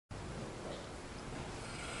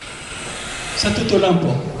Sa totoo lang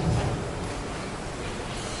po,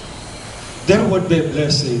 there would be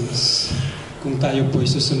blessings kung tayo po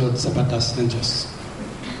susunod sa batas ng Diyos.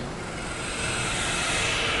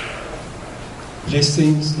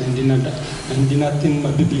 Blessings na hindi natin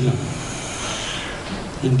mabibilang.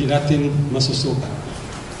 Hindi natin masusukat.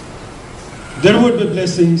 There would be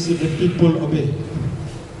blessings if the people obey.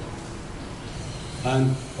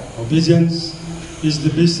 And obedience is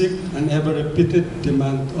the basic and ever-repeated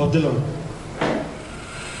demand of the Lord.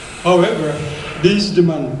 However, this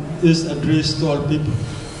demand is addressed to all people.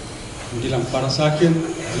 Hindi lang para sa akin,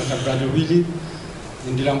 para kay Brother Willie,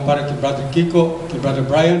 hindi lang para kay Brother Kiko, kay Brother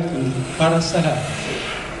Brian, kundi para sa lahat.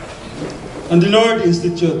 And the Lord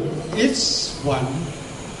institute each one,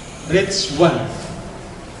 teach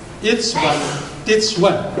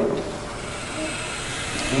one.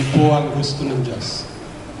 Yan po ang gusto ng Diyos.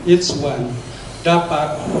 Each one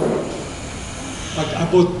dapat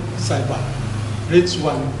pag-abot sa iba. Each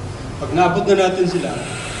one, pag naabot na natin sila,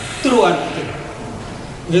 turuan natin.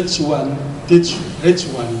 Each one, teach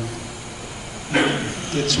one.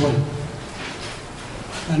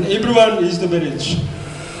 And everyone is to be rich.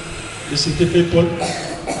 The city people,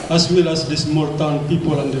 as well as the small town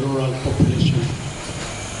people and the rural population.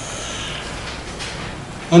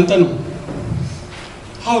 Ang tanong,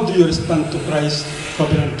 how do you respond to Christ's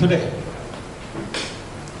covenant today?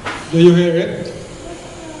 Do you hear it?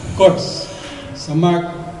 Of course, sa Mark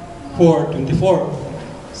 4:24,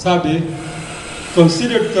 sabi,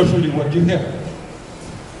 consider carefully what you hear.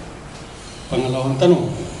 Pangalawang tanong,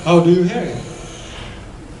 how do you hear it?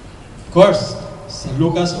 Of course, sa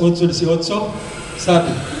Lucas 8:18,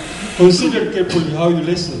 sabi, consider carefully how you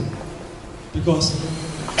listen. Because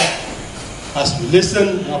as we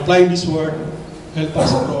listen and applying this word, help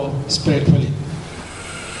us grow spiritually.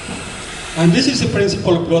 And this is a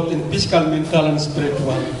principle of growth in physical, mental, and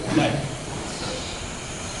spiritual life.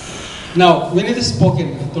 Now, when it is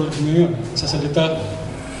spoken, tulad mo yun, sa salita,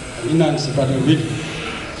 kanina si Brother Will,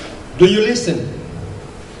 do you listen?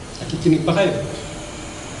 Nakikinig pa kayo?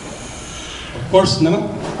 Of course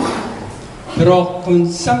naman. Pero kung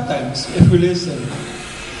sometimes, if we listen,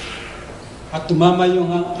 at tumama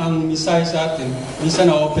yung ang misay sa atin,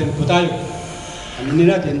 minsan na-open po tayo.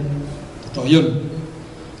 Aminin natin, totoo yun.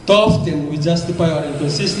 Too often, we justify our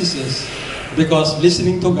inconsistencies because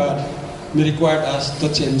listening to God may require us to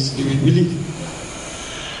change the way we live.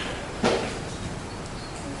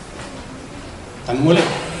 Tanong ulit,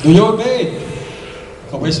 do you obey?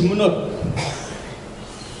 Ikaw ba'y sumunod?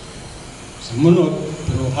 Sumunod,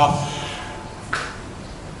 pero half.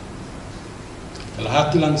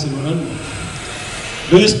 Kalahati lang sinunod mo.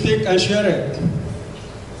 Do you speak and share it?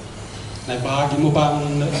 Naibahagi mo ba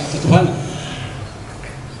ang katotohanan?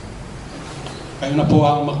 Kayo na po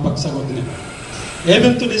ang makapagsagot niya.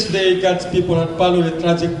 Even to this day, God's people have followed a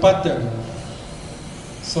tragic pattern.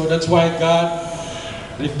 So that's why God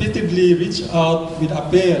repeatedly reached out with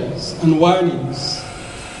appeals and warnings.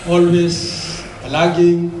 Always,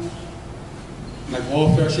 palaging,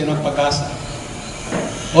 nag-offer siya ng pag-asa.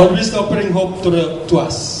 Always offering hope to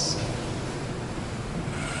us.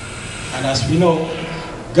 And as we know,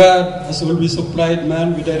 God has always supplied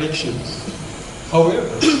man with directions. However,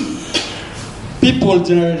 people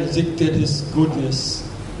generally rejected His goodness,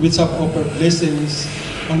 which have offered blessings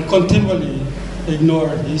and continually ignore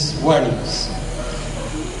His warnings.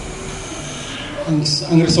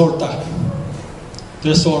 Ang resulta,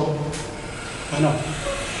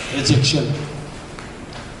 rejection.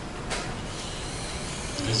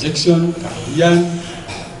 Rejection, kahiyan,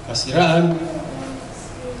 kasiraan.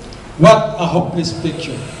 What a hopeless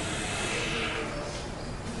picture.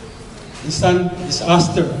 Isang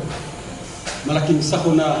disaster. Malaking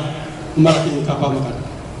sakuna, malaking kapamakan.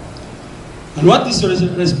 And what is your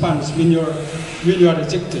response when you are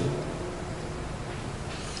rejected?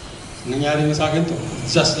 Nangyari na sa akin to.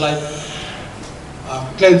 It's just like a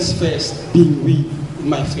cleansed face being weak in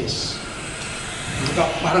my face.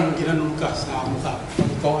 Parang ginanon ka sa mukha. Pag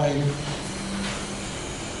ikaw ay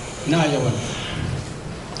naayawan.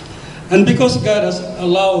 And because God has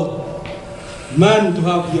allowed man to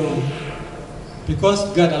have because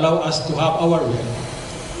God allowed us to have our will,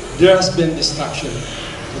 there has been destruction.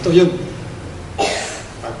 Ito yun.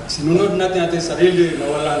 Pag sinunod natin ating sarili na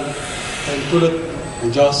walang tulad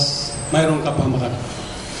ng Diyos, mayroong kapamakan.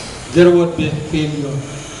 There would be failure.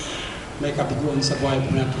 May kabiguan sa buhay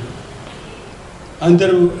po natin. And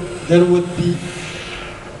there would be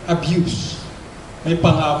abuse. May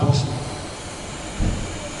pang-abos.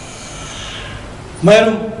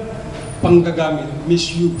 Mayroong panggagamit,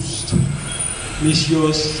 misuse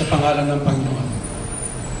sa pangalan ng Panginoon.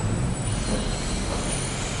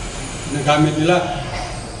 Nagamit nila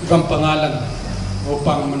ibang pangalan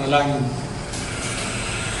upang manalangin.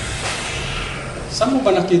 Saan mo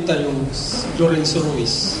ba nakita yung Lorenzo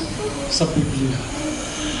Ruiz sa Biblia?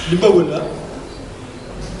 Di ba wala?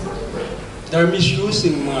 They're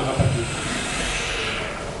misusing, mga kapatid.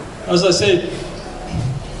 As I said,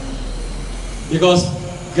 because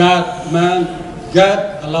God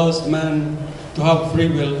allows man to have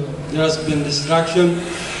free will. There has been distraction,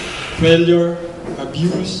 failure,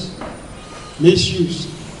 abuse,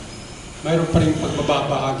 misuse. Mayroon pa rin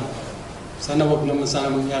pagbabahagi. Sana wag naman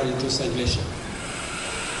sana mangyari ito sa iglesia.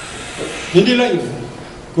 Hindi lang yun,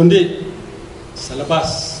 kundi sa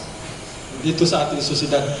labas, dito sa ating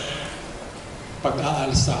sosyedad,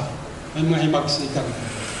 pag-aalsa, may mga himagsikan.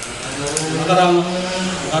 Nakarang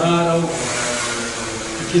araw,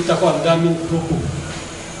 nakita ko ang daming grupo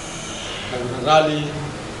nag-rally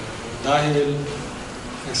dahil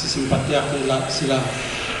nagsisimpatya sila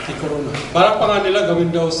kay Corona. Parang pa nga nila gawin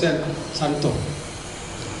daw santo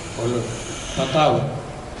o tatawag.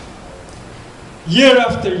 Year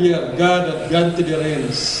after year, God had granted the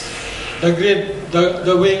rains, the good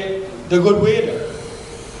weather,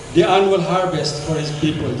 the annual harvest for His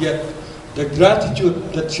people. Yet, the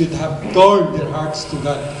gratitude that should have torn their hearts to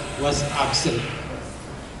God was absent.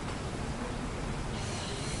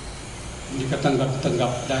 Hindi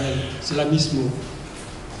katanggap-tanggap dahil sila mismo,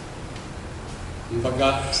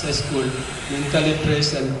 kumbaga sa school, mentally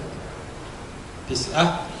present,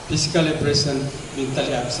 physically present,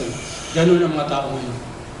 mentally absent. Ganun ang mga tao ngayon.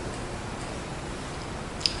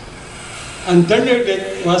 And their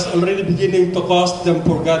neglect was already beginning to cost them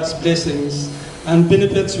for God's blessings, and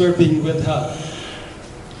benefits were being withheld.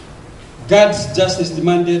 God's justice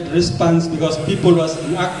demanded response because people was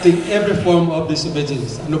enacting every form of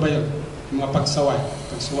disobedience. Ano ba yun? Mga pagsuway.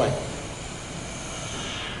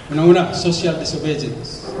 Una-una, social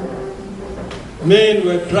disobedience. Men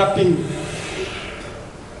were trapping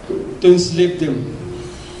to enslave them.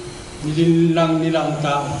 Nililang nila ang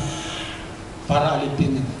tao para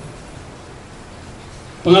alipinin.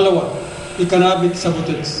 Pangalawa, economic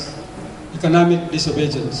sabotage, economic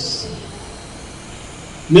disobedience.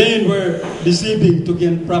 Men were deceiving to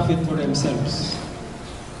gain profit for themselves.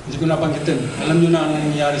 Hindi ko napanggitin. Alam nyo na ang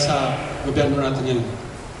nangyayari sa gobyerno natin ngayon.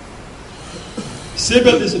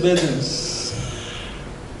 Civil disobedience.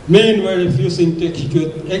 Men were refusing to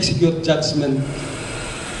execute judgment.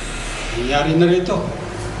 Nangyari na rito.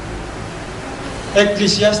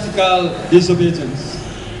 Ecclesiastical disobedience.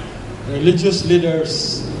 Religious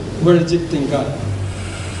leaders were rejecting God.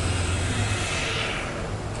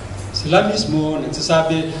 Sila mismo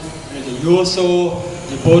nagsasabi, religyoso,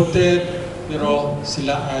 devoted, pero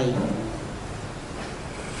sila ay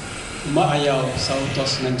umaayaw sa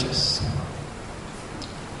utos ng Diyos.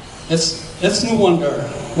 It's no wonder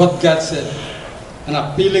what God said, an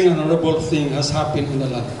appealing and honorable thing has happened in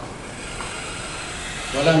the land.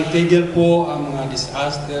 Walang tigil po ang mga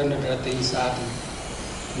disaster na darating sa atin.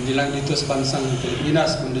 Hindi lang dito sa bansang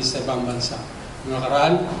Pilipinas, kundi sa ibang bansa. Mga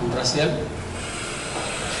nakaraan, yung Brazil,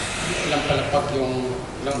 ilang palapag yung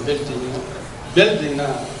ilang building na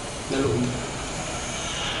naluhod.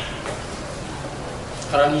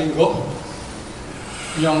 Karang linggo,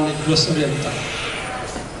 yung Negros Oriental.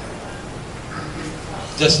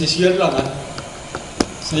 Just this year lang,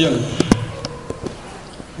 So yun.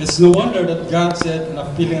 It's no wonder that God said an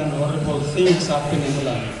appealing and horrible things happen in the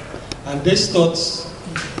land. And these thoughts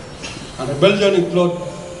and rebellion include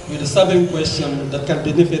with a stubborn question that can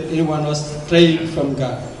benefit anyone who has strayed from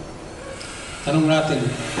God. Tanong natin,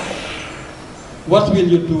 what will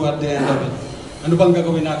you do at the end of it? Ano bang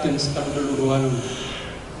gagawin natin sa kaluluwa nun?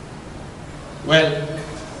 Well,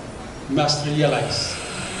 we must realize,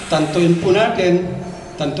 tantuin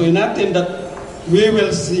natin that we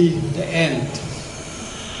will see the end.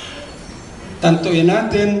 Tantuin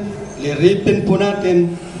natin, liripin po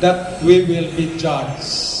natin that we will be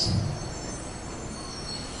judged.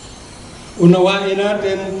 Unawain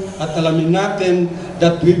natin at alamin natin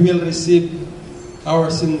that we will receive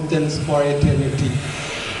our sentence for eternity.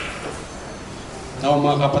 Now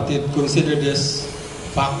mga kapatid, consider this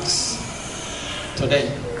facts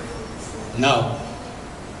today. Now,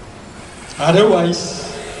 otherwise,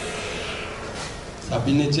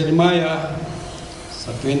 sabi ni Jeremiah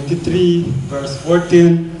sa 23 verse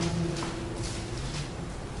 14,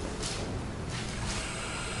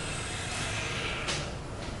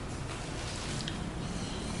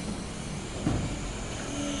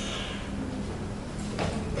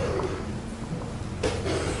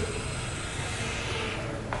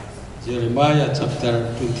 Jeremiah chapter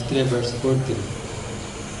 23 verse 14.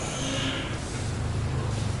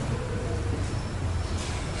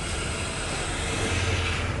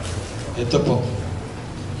 Ito po.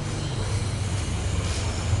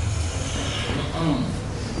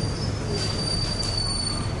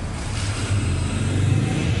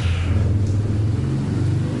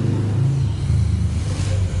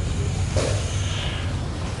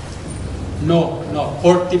 No,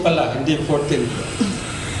 40 pala, hindi 14.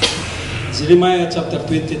 Jeremiah chapter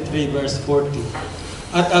 23 verse 40.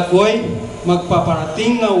 At ako'y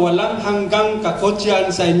magpaparating na walang hanggang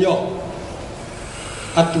kakotyan sa inyo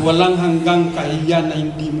at walang hanggang kahiyan na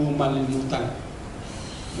hindi mo malimutan.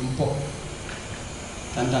 Yun po.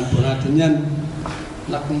 Tandaan po natin yan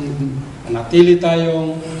na kung manatili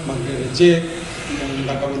tayong mag-reject, yung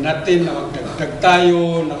gagawin natin na magdagdag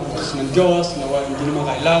tayo ng utos ng Diyos na hindi naman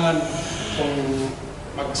kailangan, kung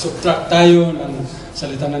mag-subtract tayo ng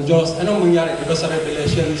salita ng Diyos, anong mangyari? Diba sa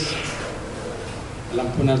Revelations, alam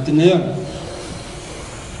po natin na yun.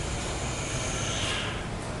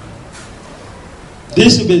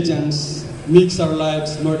 Disobedience makes our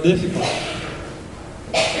lives more difficult.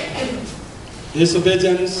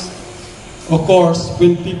 Disobedience occurs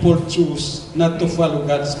when people choose not to follow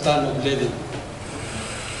God's plan of living.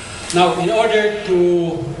 Now, in order to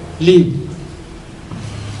live,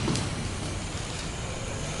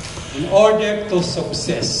 in order to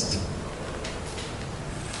subsist,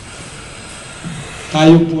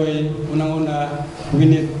 tayo po ay unang-una, we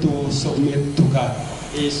need to submit to God.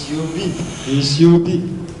 SUB.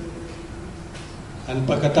 And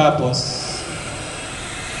pagkatapos,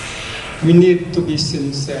 we need to be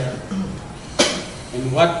sincere.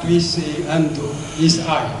 And what we say and do is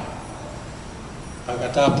I.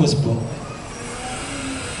 Pagkatapos po,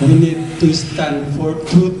 we need to stand for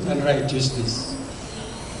truth and righteousness.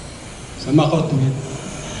 Sama ko to it.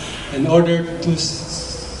 In order to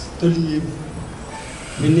live,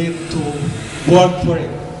 we need to work for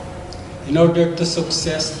it. In order to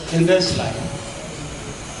success in this life,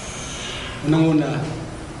 unang-una,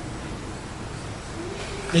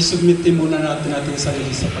 isubmitin muna natin ating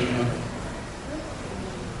sarili sa Panginoon.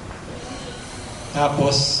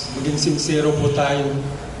 Tapos, maging sincero po tayo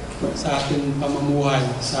sa ating pamumuhay,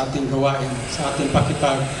 sa ating gawain, sa ating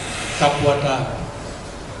pakipagkapwa-tao.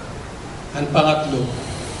 And pangatlo,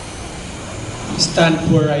 stand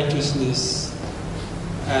for righteousness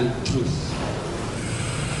and truth.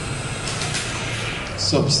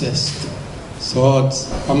 Subsist. So,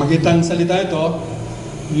 pamagitan salita ito,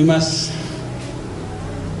 we must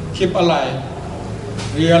keep alive,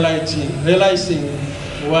 realizing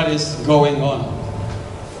what is going on.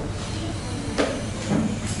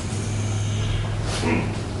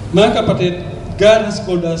 Mga kapatid, God has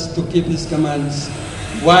called us to keep His commands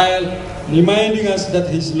while reminding us that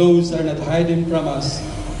His laws are not hidden from us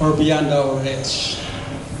or beyond our reach.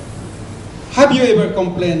 Have you ever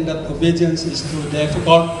complained that obedience is too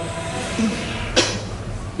difficult?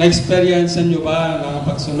 Na-experience nyo ba ang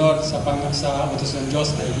pagsunod sa utos ng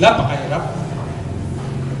Diyos ay napakahirap?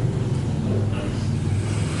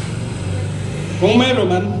 Kung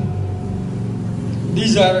mayroon man,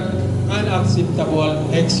 these are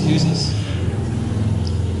unacceptable excuses.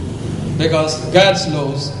 Because God's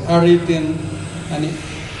laws are written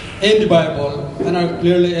in the Bible and are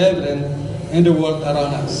clearly evident in the world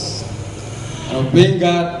around us. And obeying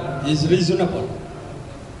God is reasonable,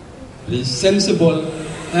 it is sensible,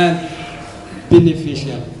 and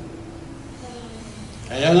beneficial.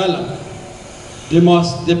 Kaya nga lang, the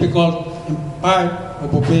most difficult part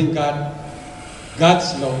of obeying God's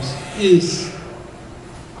laws is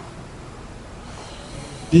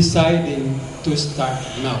deciding to start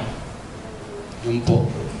now. Yun po.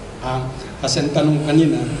 Kasi ang tanong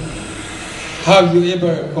kanina, have you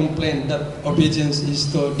ever complained that obedience is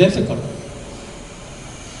too difficult?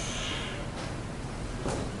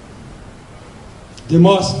 The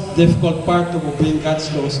most difficult part of obeying God's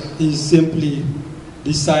laws is simply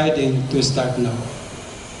deciding to start now.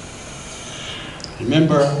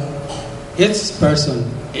 Remember, each person,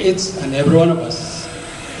 each and every one of us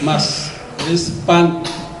must respond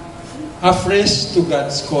afresh to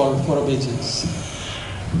God's call for obedience.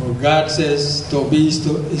 For God says to obey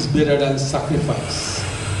is better than sacrifice.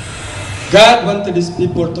 God wanted His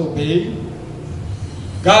people to obey.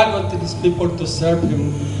 God wanted His people to serve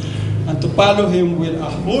Him and to follow Him with a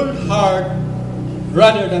whole heart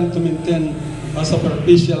rather than to maintain a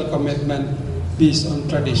superficial commitment based on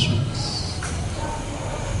traditions.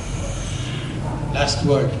 Last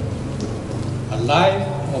word. A life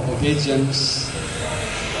of obedience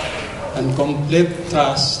and complete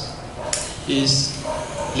trust is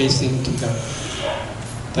pleasing to God.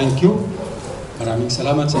 Thank you. Maraming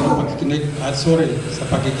salamat sa inyong pagkikinig at sorry sa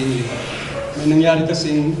pagkikinig. May nangyari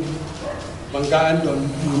kasing banggaan doon,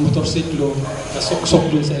 yung motorsiklo,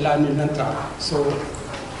 nasok-sok doon sa ilalim ng truck. So,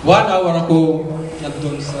 1 hour ako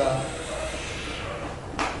nandun sa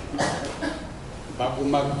bago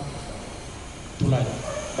mag-tulay.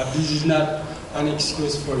 But this is not an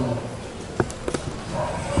excuse for me.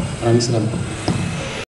 Maraming salamat.